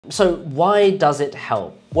So why does it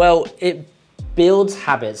help? Well, it builds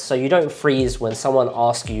habits so you don't freeze when someone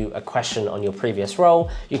asks you a question on your previous role.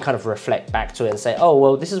 You kind of reflect back to it and say, oh,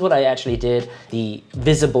 well, this is what I actually did, the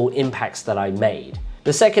visible impacts that I made.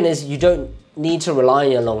 The second is you don't need to rely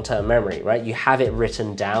on your long-term memory, right? You have it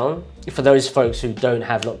written down. For those folks who don't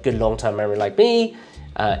have good long-term memory like me,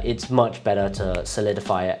 it's much better to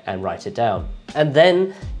solidify it and write it down. And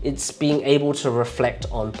then it's being able to reflect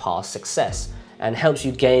on past success and helps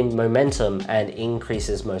you gain momentum and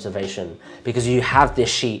increases motivation because you have this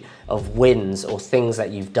sheet of wins or things that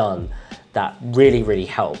you've done that really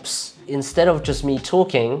helps. Instead of just me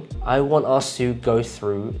talking, I want us to go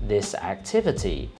through this activity.